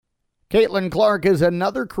Caitlin Clark has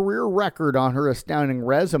another career record on her astounding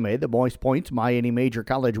resume, the most points by any major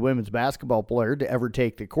college women's basketball player to ever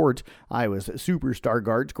take the court. Iowa's superstar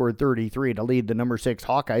guard scored 33 to lead the number 6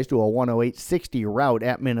 Hawkeyes to a 108-60 rout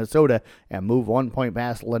at Minnesota and move 1 point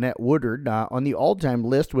past Lynette Woodard on the all-time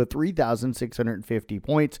list with 3,650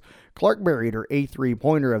 points. Clark buried her 8th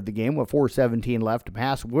three-pointer of the game with 4:17 left to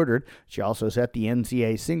pass Woodard. She also set the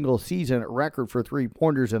NCAA single-season record for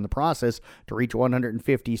three-pointers in the process to reach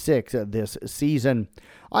 156 this season.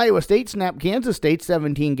 Iowa State snapped Kansas State's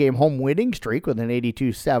 17-game home winning streak with an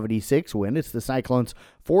 82-76 win. It's the Cyclones'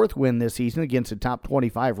 4th win this season against a top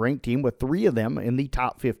 25 ranked team, with 3 of them in the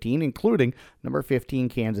top 15, including number 15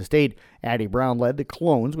 Kansas State. Addie Brown led the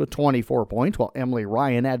Clones with 24 points, while Emily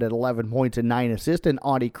Ryan added 11 points and 9 assists, and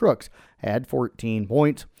Audie Crooks had 14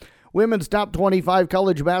 points. Women's top 25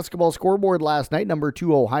 college basketball scoreboard last night. Number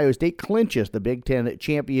 2 Ohio State clinches the Big Ten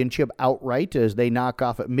championship outright as they knock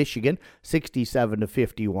off Michigan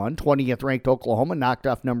 67-51. 20th ranked Oklahoma knocked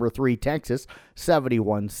off number 3 Texas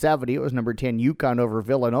 71-70. It was number 10 UConn over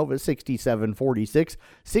Villanova 67-46.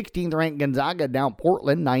 16th ranked Gonzaga down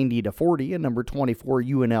Portland 90-40, and number 24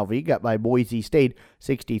 UNLV got by Boise State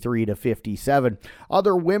 63-57.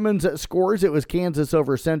 Other women's scores: it was Kansas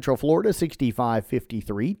over Central Florida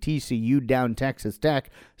 65-53. TCU down Texas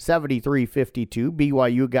Tech 73-52.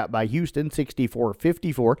 BYU got by Houston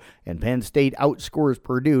 64-54, and Penn State outscores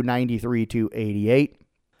Purdue 93-88.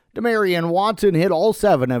 Demarion Watson hit all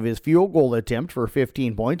 7 of his field goal attempts for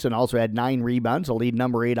 15 points and also had 9 rebounds to lead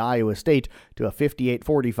number 8 Iowa State to a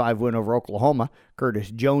 58-45 win over Oklahoma.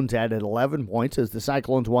 Curtis Jones added 11 points as the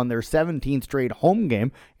Cyclones won their 17th straight home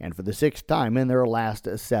game and for the 6th time in their last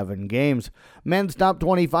 7 games. Men's top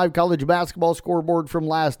 25 college basketball scoreboard from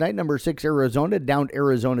last night. Number 6 Arizona downed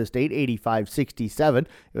Arizona State 85-67.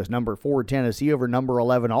 It was number 4 Tennessee over number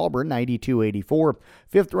 11 Auburn 92-84.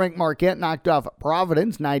 5th ranked Marquette knocked off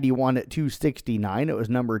Providence 91-69. It was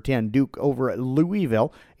number 10 Duke over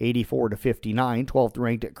Louisville 84-59. 12th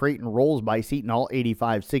ranked Creighton rolls by Seton Hall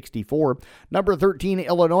 85-64. Number 13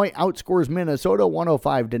 Illinois outscores Minnesota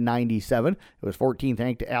 105-97. It was 14th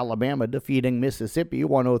ranked Alabama defeating Mississippi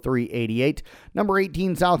 103-88. Number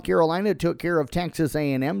 18 South Carolina took care of Texas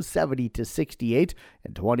A&M 70-68,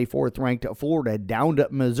 and 24th ranked Florida downed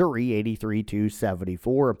Missouri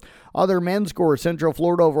 83-74. Other men's scores: Central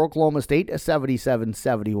Florida over Oklahoma State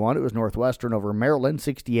 77-71. It was Northwestern over Maryland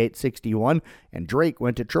 68-61, and Drake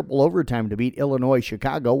went to triple overtime to beat Illinois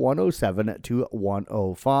Chicago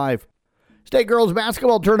 107-105. State girls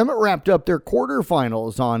basketball tournament wrapped up their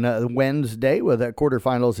quarterfinals on Wednesday with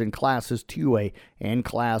quarterfinals in classes 2A and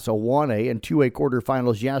class 1A, and 2A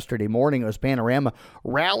quarterfinals yesterday morning. It was Panorama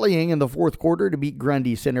rallying in the fourth quarter to beat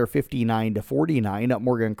Grundy Center 59-49.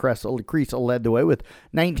 Morgan Creasel led the way with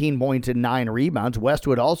 19 points and 9 rebounds.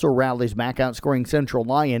 Westwood also rallies back, outscoring Central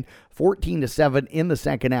Lyon 14-7 in the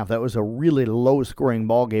second half. That was a really low-scoring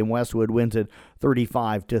ball game. Westwood wins it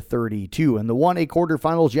 35-32. In the 1A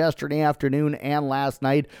quarterfinals yesterday afternoon and last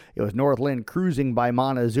night, it was Northland cruising by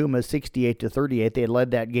Montezuma 68-38. They had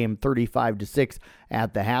led that game 35-6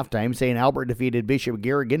 at the halftime. St. Albert defeated Bishop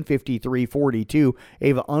Garrigan 53-42.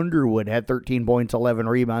 Ava Underwood had 13 points, 11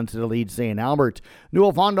 rebounds to lead St. Albert.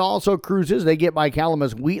 Newell Fonda also cruises. They get by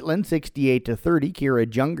Calamus Wheatland 68-30. Kira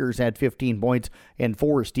Jungers had 15 points and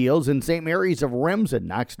 4 steals. And St. Mary's of Remsen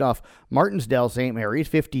knocks off Martinsdale St. Mary's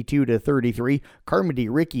 52-33. Carmody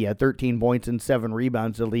Ricky had 13 points and 7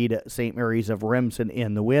 rebounds to lead St. Mary's of Remsen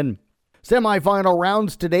in the win. Semifinal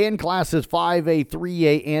rounds today in classes 5A,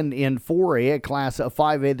 3A, and in 4A. At class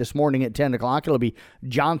 5A this morning at 10 o'clock, it'll be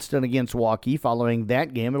Johnston against Waukee. Following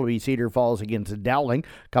that game, it'll be Cedar Falls against Dowling.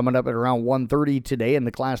 Coming up at around 1:30 today in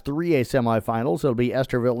the class 3A semifinals, it'll be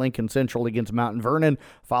Esterville Lincoln Central against Mountain Vernon.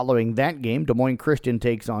 Following that game, Des Moines Christian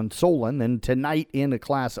takes on Solon. And tonight in the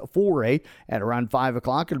class 4A at around 5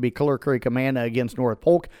 o'clock, it'll be Clear Creek Amana against North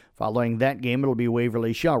Polk. Following that game, it'll be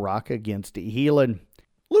Waverly Shellrock against Heelan.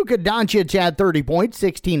 Luka Doncic had 30 points,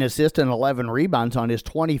 16 assists, and 11 rebounds on his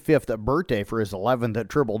 25th birthday for his 11th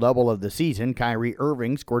triple-double of the season. Kyrie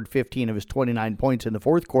Irving scored 15 of his 29 points in the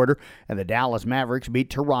fourth quarter, and the Dallas Mavericks beat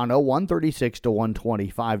Toronto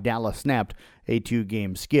 136-125. Dallas snapped a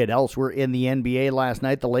 2-game skid. Elsewhere in the NBA last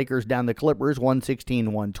night, the Lakers down the Clippers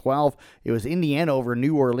 116-112. It was Indiana over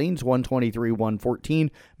New Orleans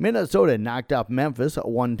 123-114. Minnesota knocked off Memphis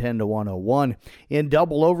 110-101. In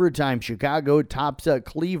double overtime, Chicago tops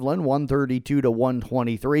Cleveland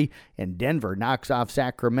 132-123, and Denver knocks off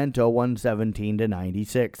Sacramento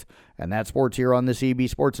 117-96. And that's sports here on the CB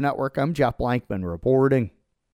Sports Network. I'm Jeff Blankman reporting.